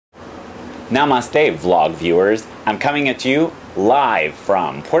Namaste, vlog viewers. I'm coming at you live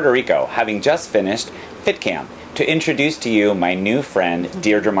from Puerto Rico, having just finished Fit Camp, to introduce to you my new friend,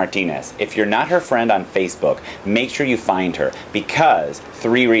 Deirdre Martinez. If you're not her friend on Facebook, make sure you find her, because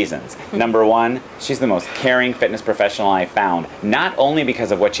 3 reasons. Number 1, she's the most caring fitness professional I found, not only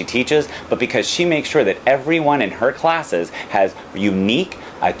because of what she teaches, but because she makes sure that everyone in her classes has unique,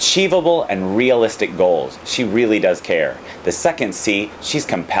 achievable, and realistic goals. She really does care. The second C, she's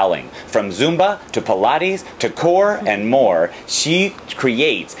compelling. From Zumba to Pilates to core and more, she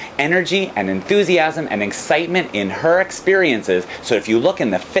creates energy and enthusiasm and excitement in her experiences. So if you look in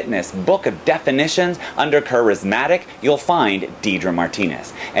the fitness book of definitions under charismatic, you'll find Deirdre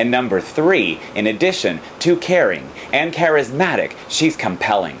Martinez. And number 3, in addition to caring and charismatic, she's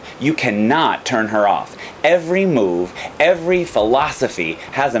compelling. You cannot turn her off. Every move, every philosophy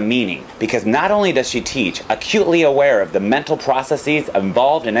has a meaning, because not only does she teach, acutely aware of the mental processes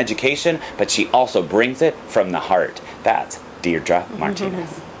involved in education, but she also brings it from the heart. That's Deirdre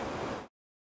Martinez.